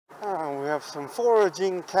have some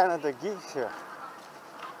foraging Canada geese here.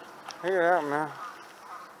 Look at that, man.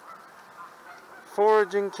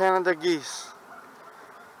 Foraging Canada geese.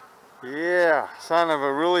 Yeah, sign of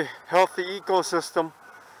a really healthy ecosystem.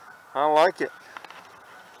 I like it.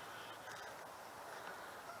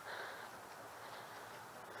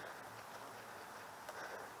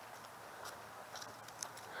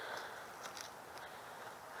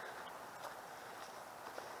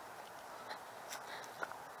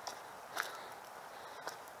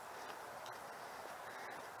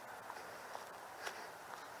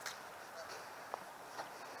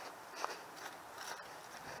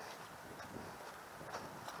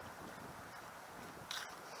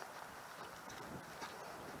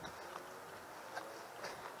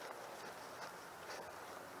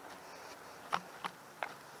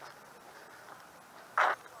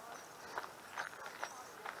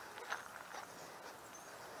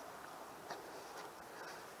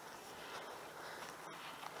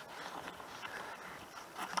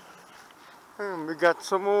 And we got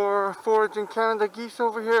some more foraging Canada geese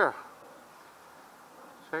over here.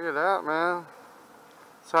 Check it out, man.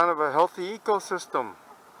 Sign of a healthy ecosystem.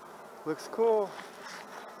 Looks cool.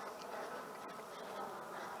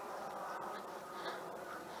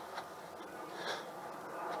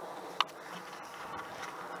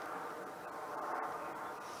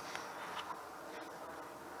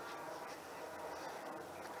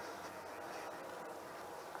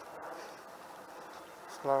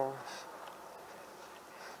 Flowers.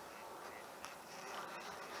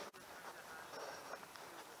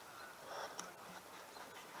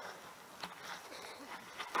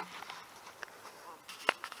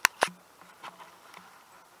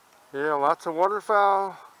 Yeah, lots of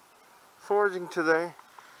waterfowl foraging today.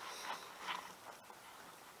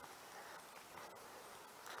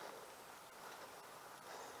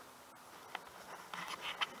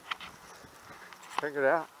 Check it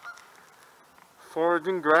out.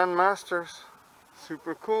 Foraging grandmasters.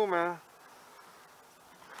 Super cool, man.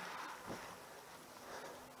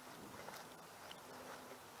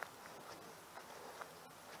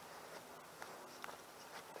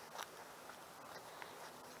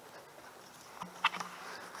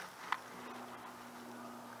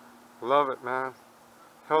 Love it, man.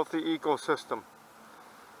 Healthy ecosystem.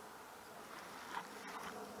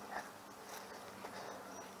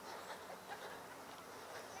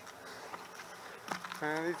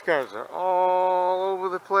 Man, these guys are all over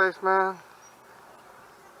the place, man.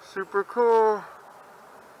 Super cool.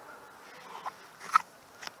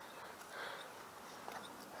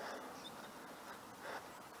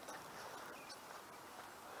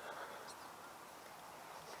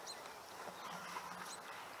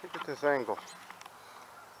 Look at this angle.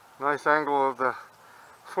 Nice angle of the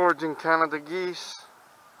foraging Canada geese.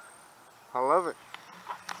 I love it.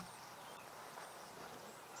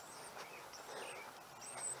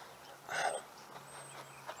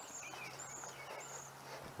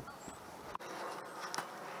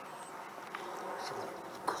 Some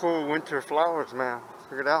cool winter flowers, man.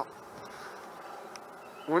 Check it out.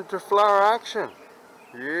 Winter flower action.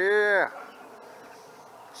 Yeah.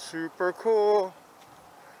 Super cool.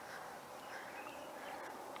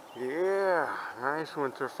 Yeah, nice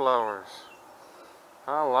winter flowers.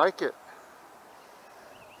 I like it.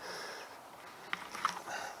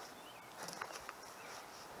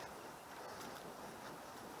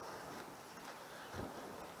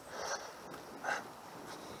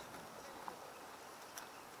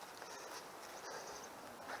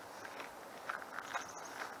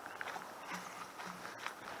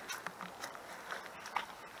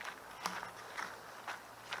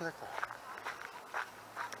 Look at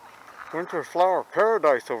winter flower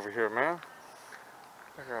paradise over here, man.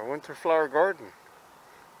 Look at our winter flower garden.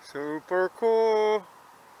 Super cool.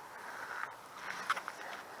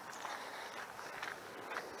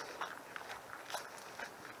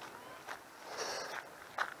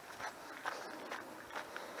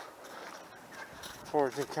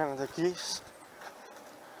 Foraging Canada geese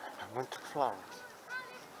and winter flowers.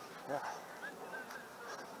 Yeah.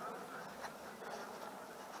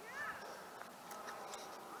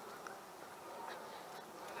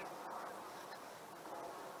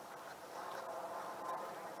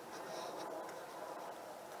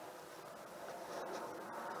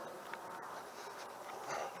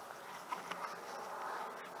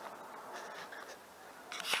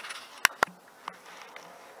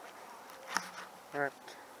 Alright,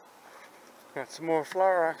 got some more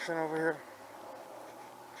flower action over here.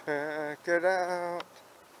 Check it out.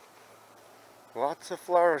 Lots of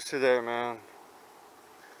flowers today, man.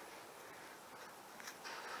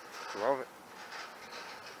 Love it.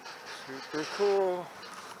 Super cool.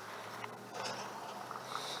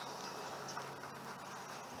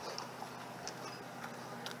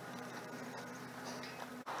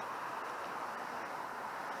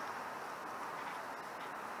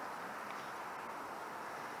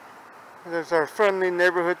 There's our friendly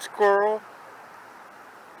neighborhood squirrel.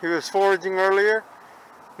 He was foraging earlier.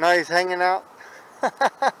 Now he's hanging out.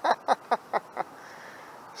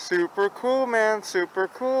 Super cool, man. Super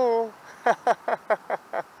cool.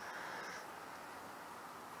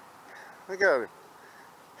 Look at him.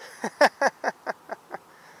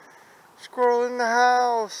 Squirrel in the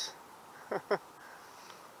house.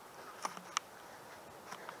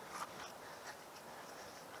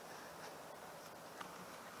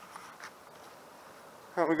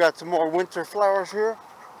 And we got some more winter flowers here.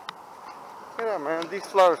 Look at that, man. These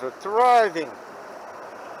flowers are thriving.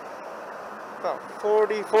 About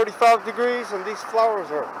 40, 45 degrees, and these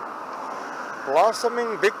flowers are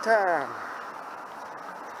blossoming big time.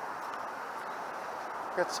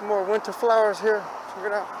 Got some more winter flowers here. Check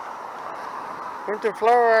it out. Winter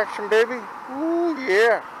flower action, baby. Ooh,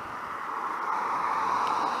 yeah.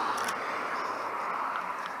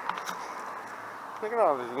 Look at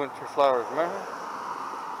all these winter flowers, man.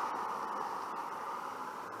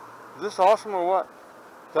 Is this awesome or what?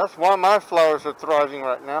 That's why my flowers are thriving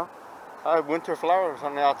right now. I have winter flowers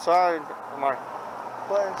on the outside of my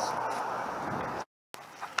place.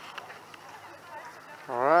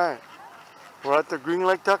 Alright. We're at the Green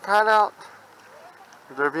Lake Duck hideout.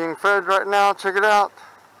 They're being fed right now. Check it out.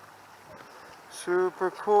 Super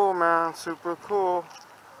cool, man. Super cool.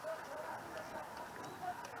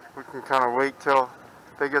 We can kind of wait till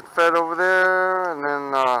they get fed over there, and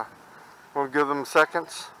then we'll give them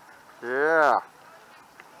seconds. Yeah.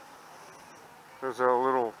 There's a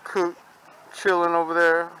little coot chilling over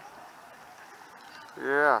there.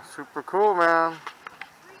 Yeah, super cool, man.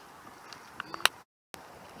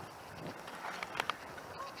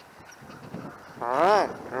 Alright,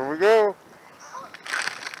 here we go.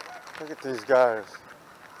 Look at these guys.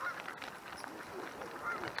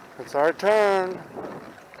 It's our turn.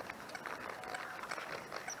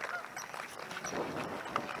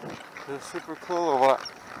 This is super cool or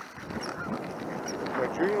what? The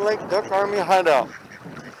Green Lake Duck Army hideout.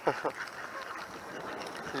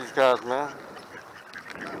 These guys, man.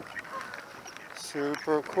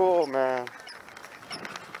 Super cool, man.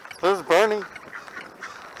 This is Bernie.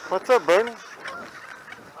 What's up, Bernie?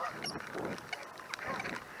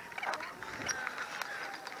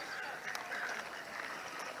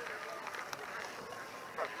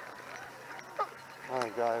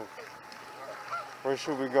 Alright, guys. Where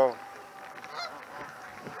should we go?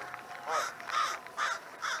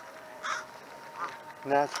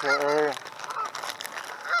 Natural area.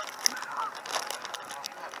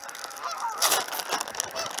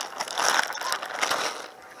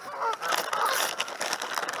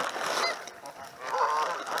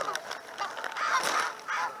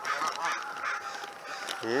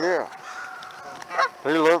 Yeah.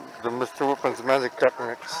 They love the Mr. Whippin's Magic Duck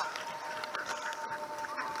Mix.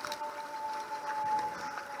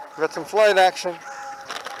 Got some flight action.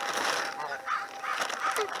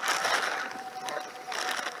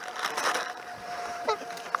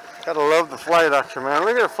 Gotta love the flight action, man.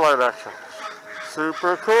 Look at the flight action.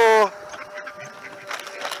 Super cool.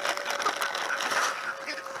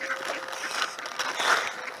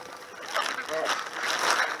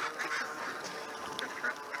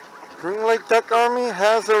 Green Lake Duck Army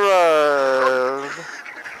has arrived.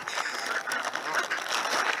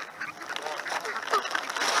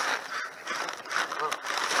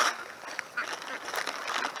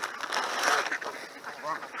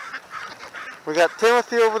 We got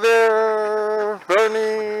Timothy over there,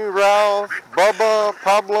 Bernie, Ralph, Bubba,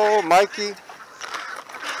 Pablo, Mikey.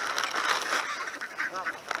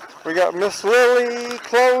 We got Miss Lily,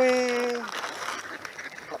 Chloe.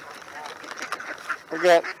 We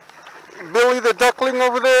got Billy the duckling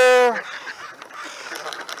over there.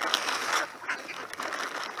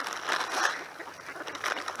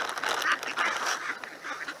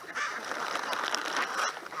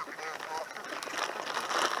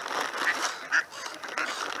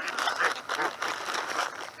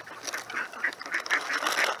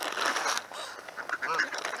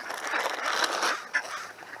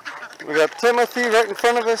 We got Timothy right in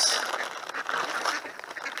front of us.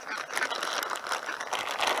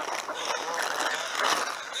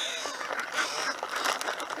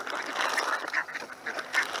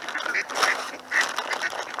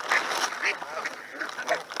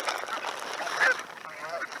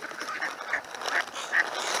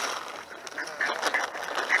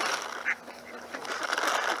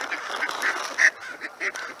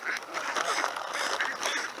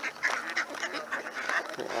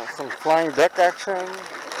 Some flying duck action.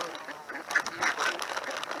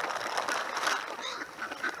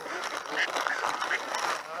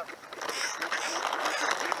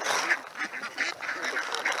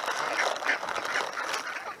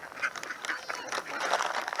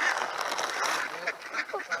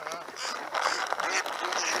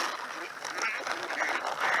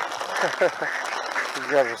 These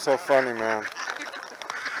guys are so funny, man.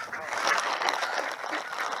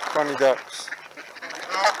 Funny ducks.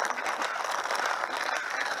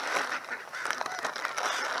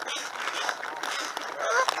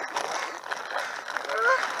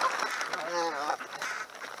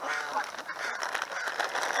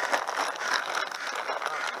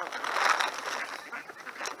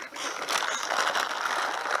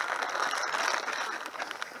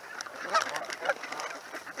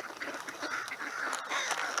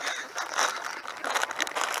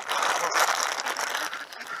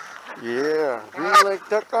 Yeah, Green Lake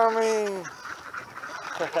Duck Army.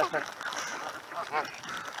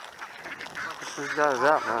 These guys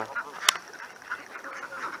out, man.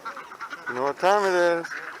 You know what time it is.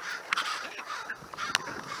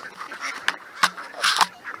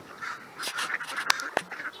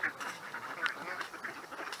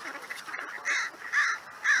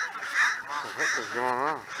 What the heck is going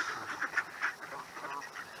on?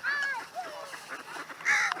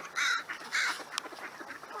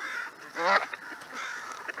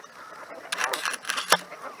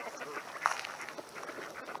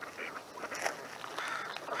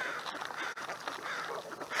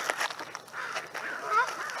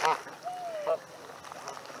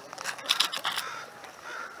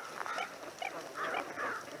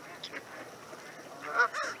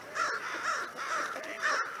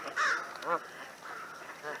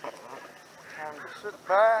 Time to sit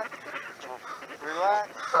back, relax,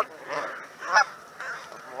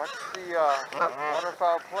 watch the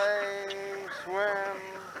waterfowl play, swim,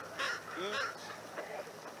 eat.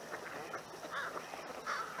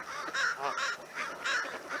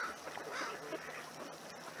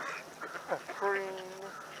 Preen,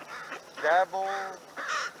 dabble,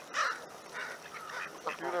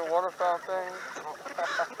 do their waterfowl thing.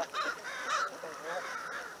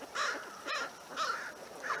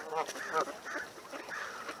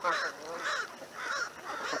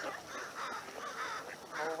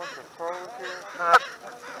 Whole bunch of pros here.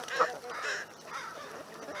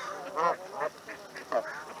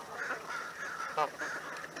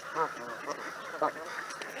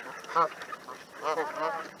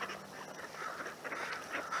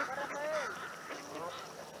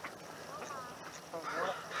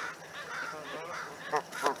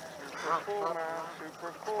 Super cool, man.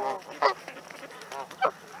 Super cool.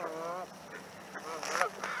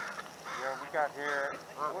 Yeah, we got here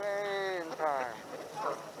way in time.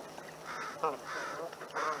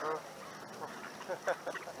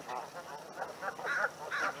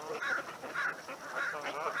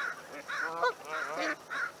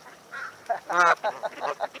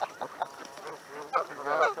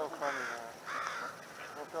 That's so funny, man.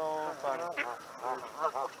 That's so funny.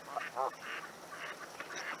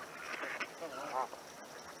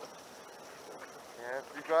 Yeah, if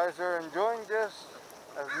you guys are enjoying this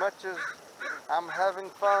as much as I'm having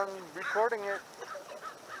fun recording it,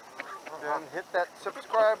 then hit that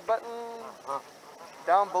subscribe button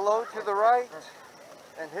down below to the right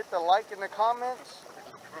and hit the like in the comments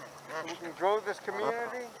so we can grow this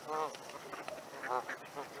community.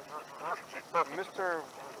 Mr.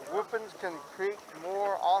 Whoopins can create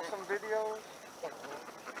more awesome videos.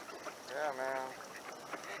 Yeah, man.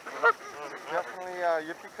 Definitely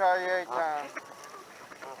yippee-ki-yay time.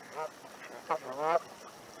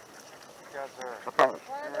 You guys are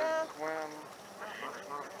ready to swim.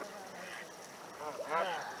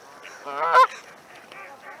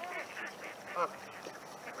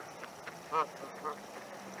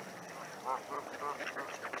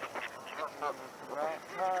 About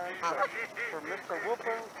time for Mr.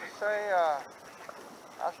 Whoopin to say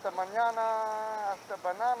hasta mañana, hasta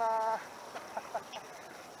banana,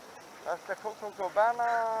 hasta Coco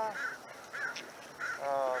Cabana,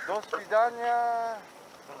 dos vidania,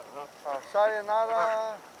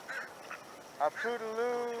 sayonara,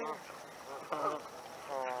 toodaloo,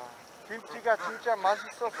 김치가 진짜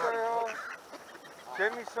맛있었어요.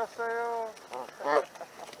 재밌었어요.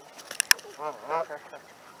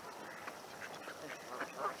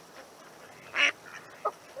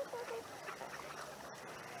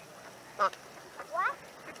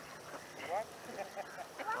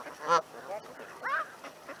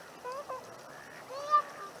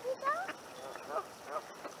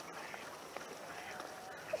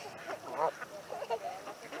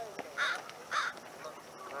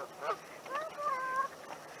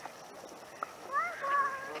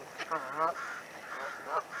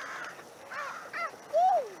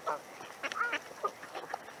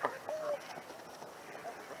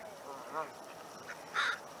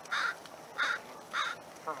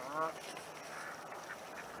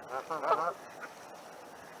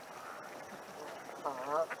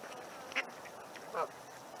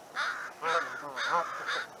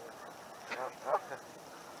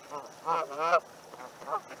 Yeah.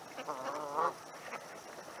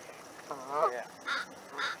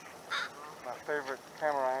 My favorite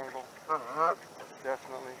camera angle.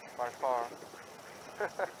 Definitely, by far.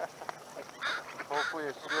 Hopefully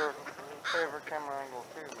it's your favorite camera angle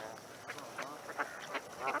too, man.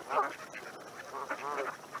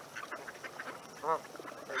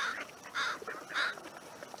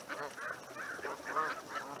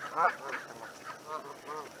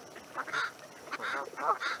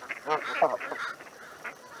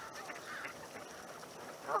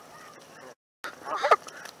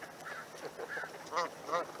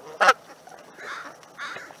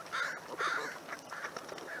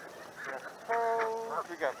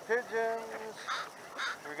 We got pigeons,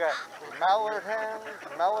 we got mallard hens,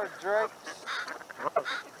 mallard drakes,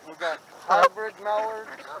 we got hybrid mallards.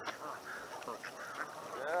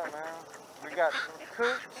 Yeah, man. We got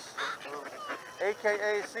coots,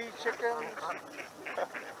 aka sea chickens.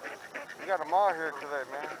 We got them all here today,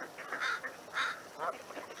 man.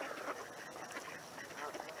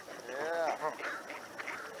 Yeah.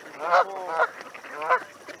 Super cool.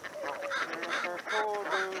 Super cool,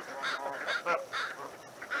 dude.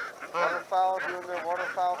 Waterfowl doing their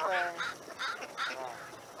waterfowl thing.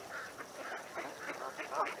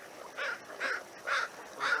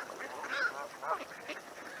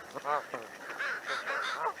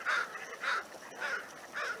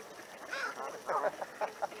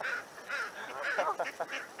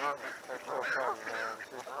 That's so funny, man.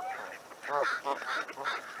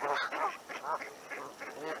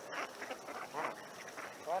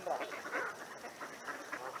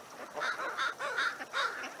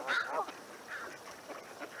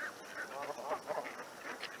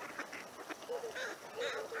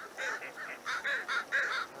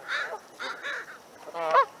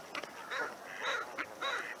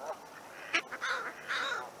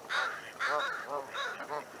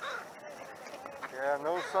 Yeah,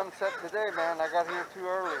 no sunset today, man. I got here too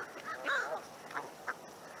early.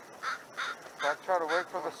 If I try to wait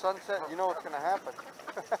for the sunset, you know what's going to happen.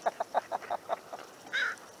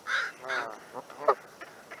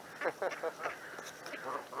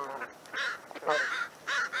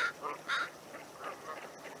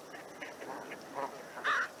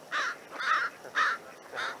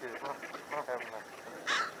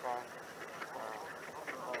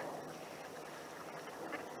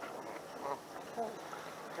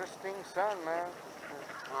 Interesting sun, man.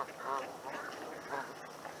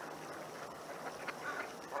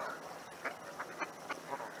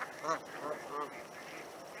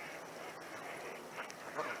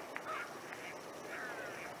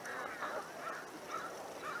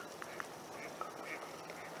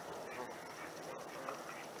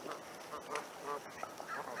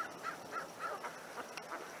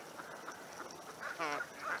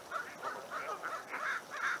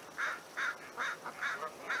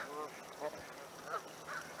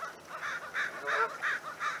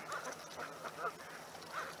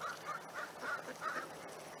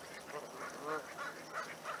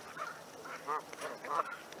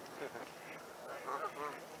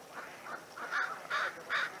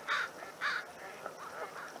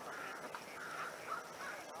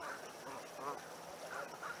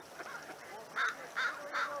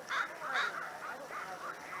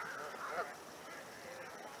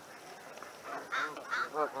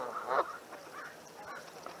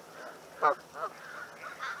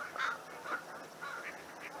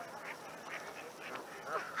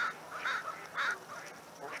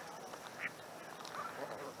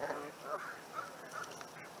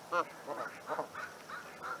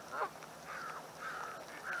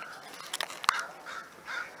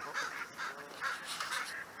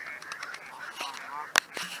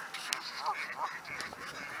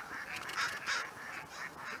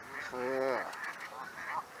 Yeah.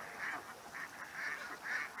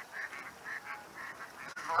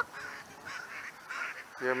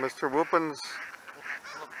 Yeah, Mr. Whoopins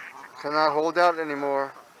cannot hold out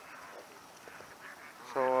anymore.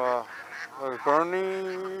 So, there's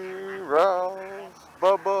Bernie, Ralph,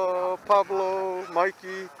 Bubba, Pablo,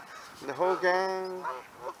 Mikey, the whole gang.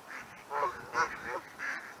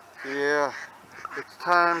 Yeah, it's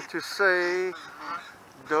time to say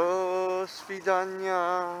do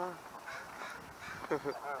svidanya.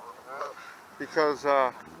 Because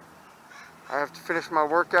I have to finish my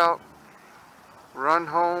workout, run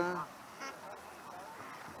home,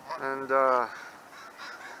 and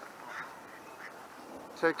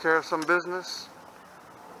take care of some business.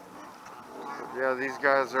 But yeah, these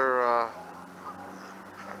guys are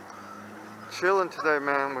chilling today,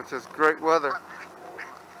 man, with this great weather.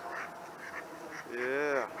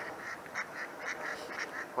 Yeah.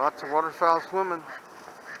 Lots of waterfowl swimming.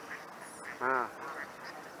 Yeah.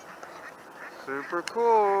 Super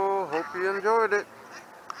cool. Hope you enjoyed it.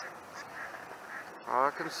 All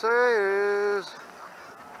I can say is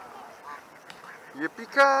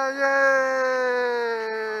yippee-ki-yay!